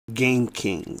Game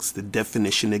Kings, the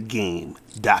definition of game,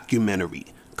 documentary,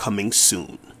 coming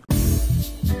soon.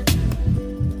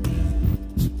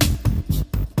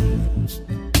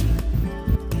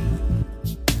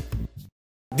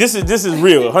 This is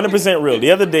real, 100% real. The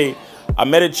other day, I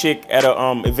met a chick at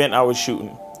a event I was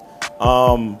shooting.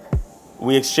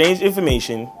 We exchanged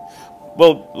information.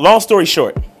 Well, long story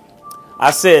short,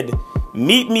 I said,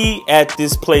 meet me at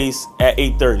this place at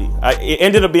 8:30. It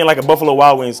ended up being like a Buffalo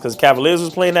Wild Wings because Cavaliers was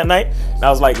playing that night. And I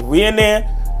was like, we in there.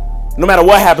 No matter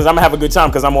what happens, I'm going to have a good time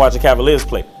because I'm going to watch the Cavaliers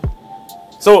play.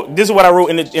 So this is what I wrote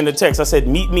in the text. I said,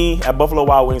 meet me at Buffalo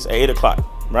Wild Wings at 8 o'clock,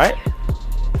 right?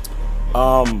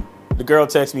 The girl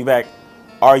texts me back,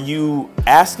 are you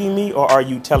asking me or are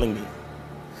you telling me?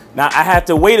 Now, I had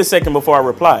to wait a second before I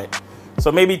replied.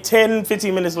 So maybe 10,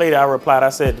 15 minutes later, I replied. I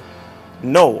said,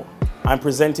 no, I'm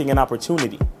presenting an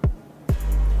opportunity.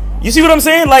 You see what I'm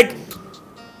saying? Like,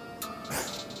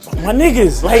 my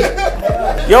niggas, like,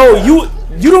 yo,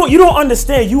 you don't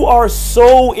understand. You are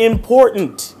so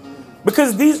important.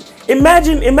 Because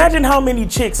imagine how many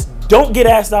chicks don't get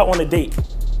asked out on a date.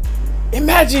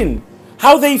 Imagine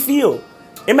how they feel.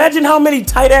 Imagine how many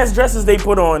tight ass dresses they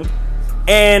put on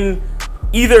and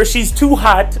either she's too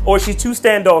hot or she's too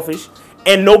standoffish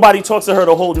and nobody talks to her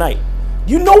the whole night.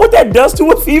 You know what that does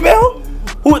to a female?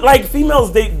 Who, like,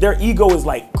 females, their ego is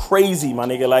like crazy, my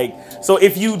nigga. Like, so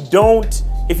if you don't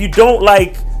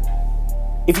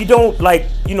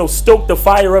stoke the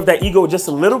fire of that ego just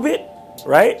a little bit,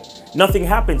 right? Nothing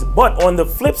happens. But on the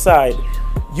flip side,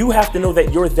 you have to know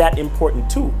that you're that important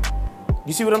too.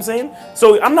 You see what I'm saying?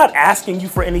 So I'm not asking you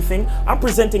for anything. I'm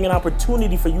presenting an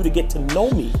opportunity for you to get to know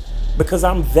me because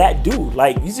I'm that dude.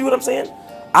 Like, you see what I'm saying?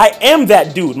 I am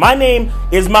that dude. My name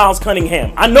is Miles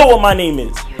Cunningham. I know what my name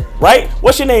is, right?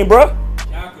 What's your name, bro?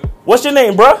 What's your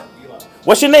name, bro?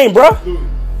 What's your name, bro?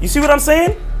 You see what I'm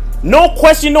saying? No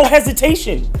question, no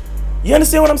hesitation. You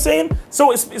understand what I'm saying?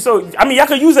 So I mean, y'all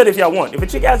can use that if y'all want. If a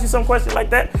chick asks you some question like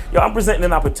that, yo, I'm presenting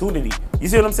an opportunity. You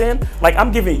see what I'm saying? Like,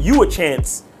 I'm giving you a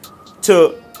chance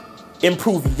to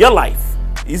improve your life.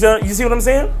 You see what I'm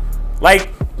saying? Like,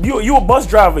 you a bus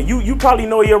driver. You probably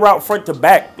know your route front to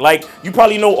back. Like, you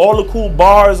probably know all the cool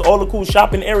bars, all the cool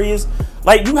shopping areas.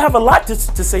 Like, you have a lot to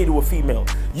say to a female.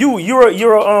 You're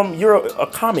a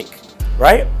comic,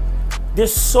 right?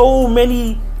 There's so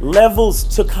many levels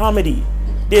to comedy.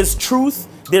 There's truth,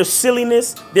 there's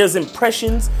silliness, there's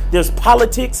impressions, there's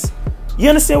politics. You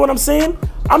understand what I'm saying?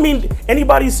 I mean,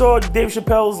 anybody saw Dave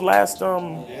Chappelle's last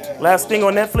thing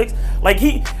on Netflix? Like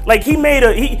he made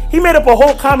up a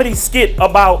whole comedy skit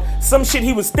about some shit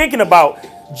he was thinking about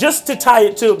just to tie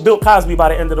it to Bill Cosby by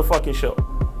the end of the fucking show.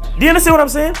 Do you understand what I'm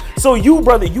saying? So you,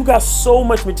 brother, you got so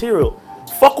much material.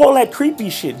 Fuck all that creepy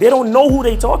shit. They don't know who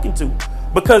they talking to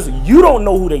because you don't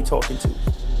know who they talking to.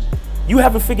 You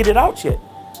haven't figured it out yet.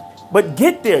 But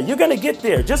get there. You're gonna get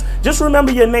there. Just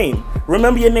remember your name.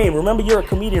 Remember your name. Remember you're a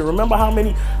comedian. Remember how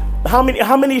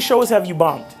many shows have you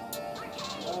bombed?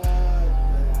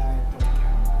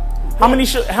 How many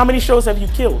shows have you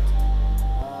killed?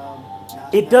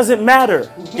 It doesn't matter.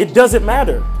 It doesn't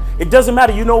matter. It doesn't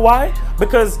matter. You know why?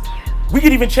 Because we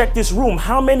could even check this room.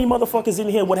 How many motherfuckers in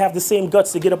here would have the same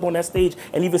guts to get up on that stage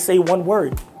and even say one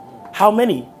word? How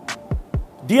many?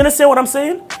 Do you understand what I'm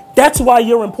saying? That's why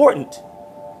you're important.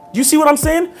 You see what I'm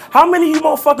saying? How many of you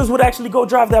motherfuckers would actually go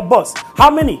drive that bus?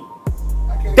 How many?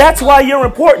 That's why you're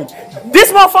important. This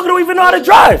motherfucker don't even know how to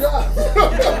drive.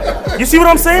 You see what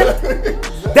I'm saying?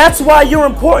 That's why you're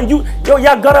important.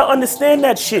 Y'all gotta understand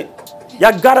that shit.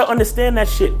 Y'all gotta understand that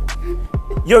shit.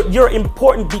 You're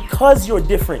important because you're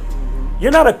different.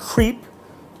 You're not a creep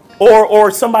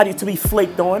or somebody to be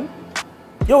flaked on.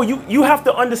 Yo, you have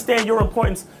to understand your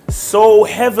importance so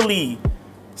heavily.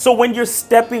 So when you're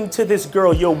stepping to this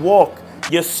girl, your walk,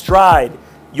 your stride,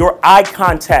 your eye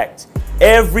contact,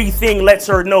 everything lets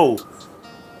her know,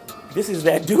 this is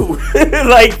that dude.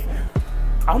 Like,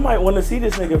 I might want to see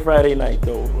this nigga Friday night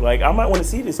though. Like, I might want to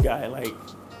see this guy. Like,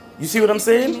 you see what I'm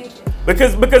saying?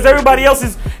 Because everybody else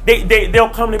is, they'll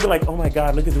come and be like, oh my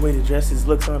God, look at the way the dresses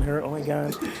looks on her. Oh my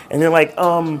God. And they're like,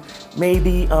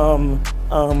 maybe,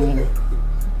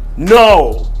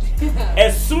 no.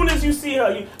 As soon as you see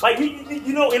her, you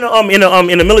know, in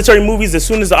the military movies, as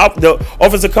soon as the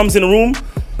officer comes in the room,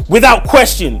 without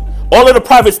question, all of the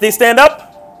privates, they stand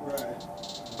up,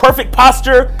 right. Perfect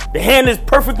posture, the hand is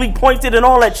perfectly pointed and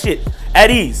all that shit, at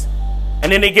ease,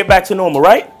 and then they get back to normal,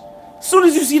 right? As soon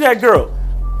as you see that girl,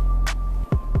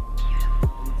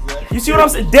 you see what I'm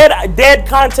saying? Dead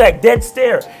contact, dead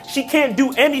stare. She can't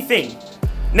do anything.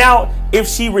 Now, if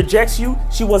she rejects you,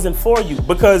 she wasn't for you.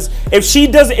 Because if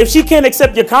she can't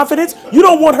accept your confidence, you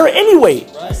don't want her anyway.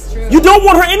 You don't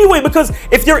want her anyway, because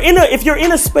if you're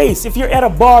in a space, if you're at a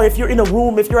bar, if you're in a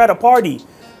room, if you're at a party,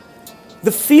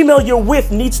 the female you're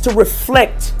with needs to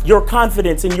reflect your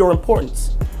confidence and your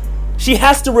importance. She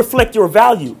has to reflect your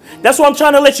value. That's why I'm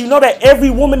trying to let you know that every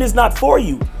woman is not for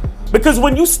you. Because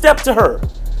when you step to her,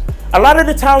 a lot of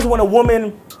the times when a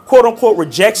woman, quote unquote,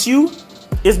 rejects you,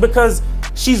 is because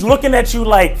she's looking at you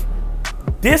like,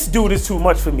 this dude is too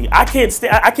much for me. I can't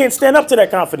stand up to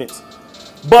that confidence.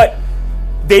 But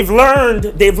they've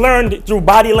learned through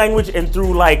body language and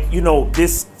through, like, you know,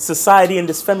 this society and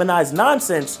this feminized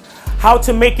nonsense, how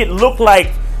to make it look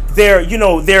like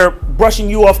they're brushing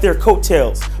you off their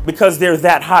coattails because they're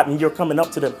that hot and you're coming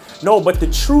up to them. No, but the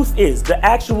truth is, the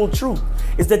actual truth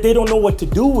is that they don't know what to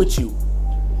do with you.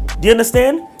 Do you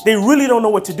understand? They really don't know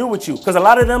what to do with you, because a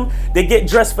lot of them, they get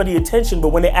dressed for the attention, but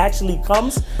when it actually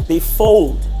comes, they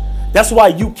fold. That's why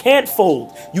you can't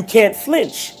fold. You can't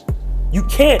flinch. You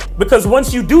can't, because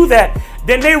once you do that,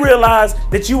 then they realize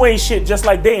that you ain't shit just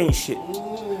like they ain't shit.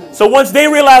 So once they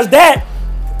realize that,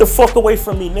 get the fuck away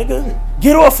from me, nigga.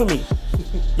 Get off of me.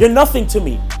 You're nothing to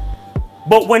me.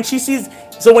 But when she sees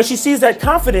that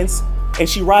confidence and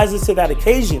she rises to that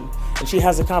occasion and she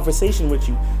has a conversation with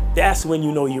you, that's when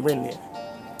you know you're in there.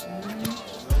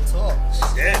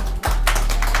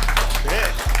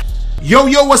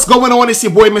 Yo, what's going on? It's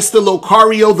your boy, Mr.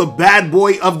 Locario, the bad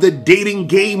boy of the dating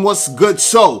game. What's good?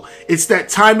 So, it's that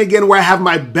time again where I have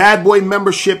my bad boy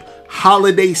membership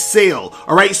holiday sale.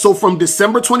 All right, so from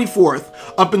December 24th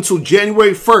up until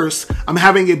January 1st, I'm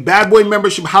having a bad boy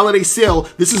membership holiday sale.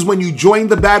 This is when you join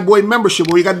the bad boy membership.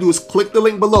 All you got to do is click the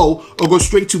link below or go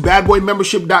straight to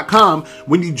badboymembership.com.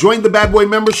 When you join the bad boy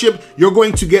membership, you're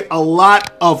going to get a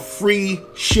lot of free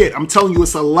shit. I'm telling you,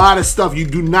 it's a lot of stuff. You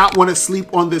do not want to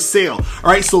sleep on this sale.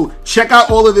 All right, so check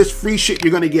out all of this free shit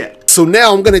you're going to get. So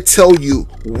now I'm going to tell you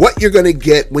what you're going to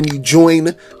get when you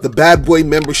join the Bad Boy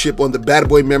membership on the Bad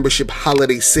Boy membership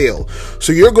holiday sale.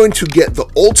 So you're going to get the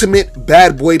ultimate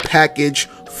Bad Boy package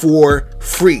for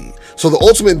free. So the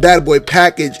ultimate bad boy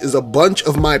package is a bunch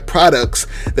of my products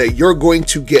that you're going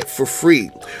to get for free.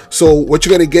 So what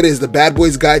you're going to get is the Bad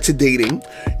Boys Guide to Dating.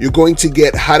 You're going to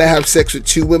get How to Have Sex with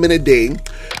 2 Women a Day.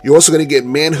 You're also going to get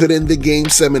Manhood in the Game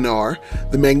seminar,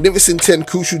 the Magnificent 10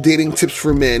 Crucial Dating Tips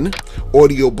for Men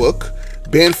audiobook,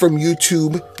 Banned from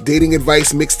YouTube Dating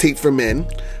Advice Mixtape for Men,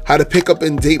 How to Pick Up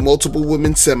and Date Multiple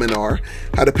Women seminar,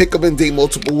 How to Pick Up and Date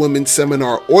Multiple Women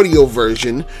seminar audio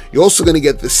version. You're also going to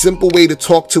get the Simple Way to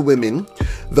Talk to Women,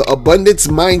 the Abundance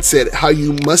Mindset, How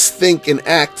You Must Think and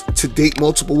Act to Date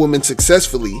Multiple Women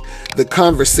Successfully, the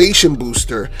Conversation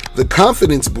Booster, the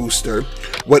Confidence Booster,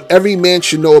 What Every Man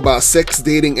Should Know About Sex,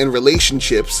 Dating, and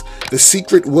Relationships, the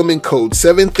Secret Woman Code,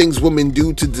 7 Things Women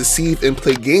Do to Deceive and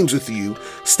Play Games with You,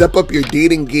 Step Up Your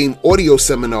Dating Game audio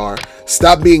seminar,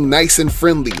 Stop Being Nice and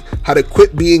Friendly, How to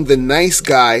Quit Being the Nice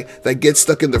Guy That Gets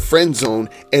Stuck in the Friend Zone,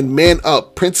 and Man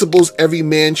Up, Principles Every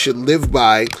Man Should Live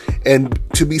By and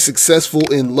to be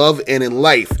successful in love and in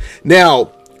life.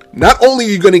 Now, not only are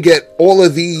you going to get all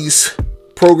of these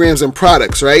programs and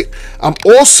products, right? I'm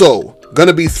also going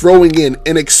to be throwing in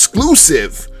an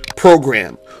exclusive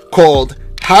program called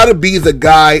How to Be the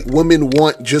Guy Women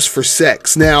Want Just for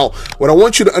Sex. Now, what I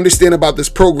want you to understand about this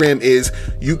program is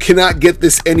you cannot get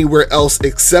this anywhere else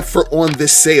except for on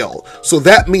this sale. So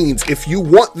that means if you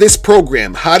want this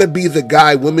program, How to Be the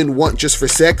Guy Women Want Just for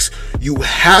Sex, you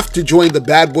have to join the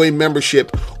Bad Boy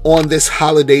membership on this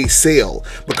holiday sale,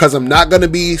 because I'm not going to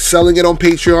be selling it on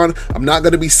Patreon. I'm not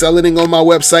going to be selling it on my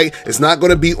website. It's not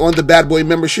going to be on the Bad Boy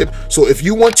membership. So if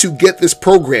you want to get this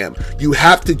program, you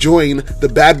have to join the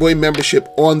Bad Boy membership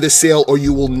on this sale, or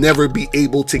you will never be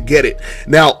able to get it.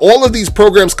 Now, all of these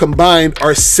programs combined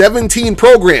are 17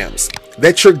 programs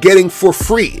that you're getting for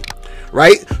free,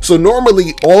 right? So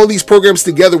normally all of these programs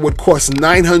together would cost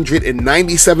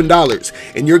 $997,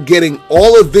 and you're getting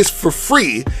all of this for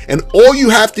free, and all you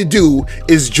have to do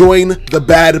is join the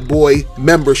Bad Boy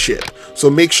membership. So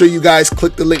make sure you guys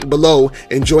click the link below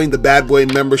and join the Bad Boy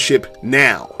membership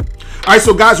now. All right,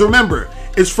 so guys, remember,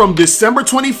 it's from December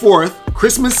 24th,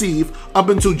 Christmas Eve, up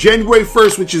until January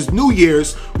 1st, which is New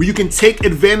Year's, where you can take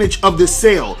advantage of this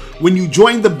sale. When you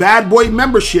join the Bad Boy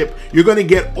membership, you're going to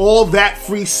get all that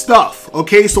free stuff,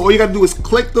 okay? So all you got to do is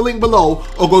click the link below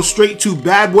or go straight to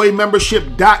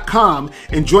badboymembership.com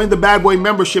and join the Bad Boy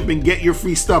membership and get your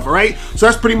free stuff, all right? So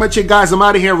that's pretty much it, guys. I'm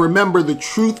out of here. Remember, the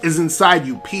truth is inside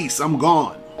you. Peace. I'm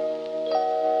gone.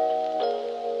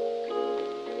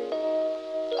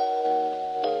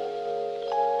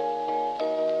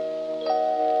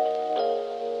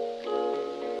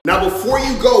 Now, before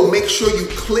you go, make sure you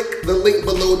click the link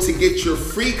below to get your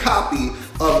free copy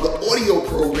of the audio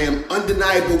program,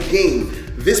 Undeniable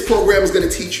Game. This program is going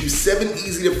to teach you 7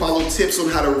 easy to follow tips on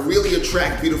how to really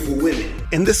attract beautiful women.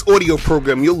 In this audio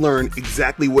program, you'll learn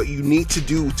exactly what you need to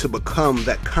do to become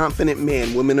that confident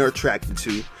man women are attracted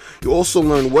to. You'll also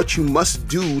learn what you must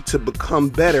do to become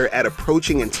better at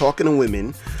approaching and talking to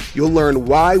women. You'll learn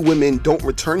why women don't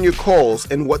return your calls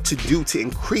and what to do to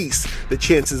increase the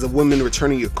chances of women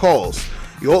returning your calls.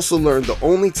 You'll also learn the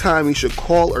only time you should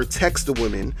call or text a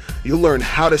woman. You'll learn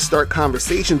how to start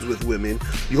conversations with women.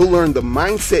 You'll learn the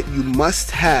mindset you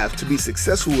must have to be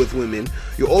successful with women.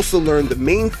 You'll also learn the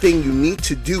main thing you need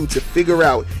to do to figure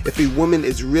out if a woman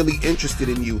is really interested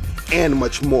in you, and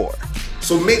much more.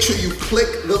 So make sure you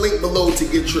click the link below to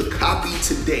get your copy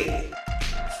today.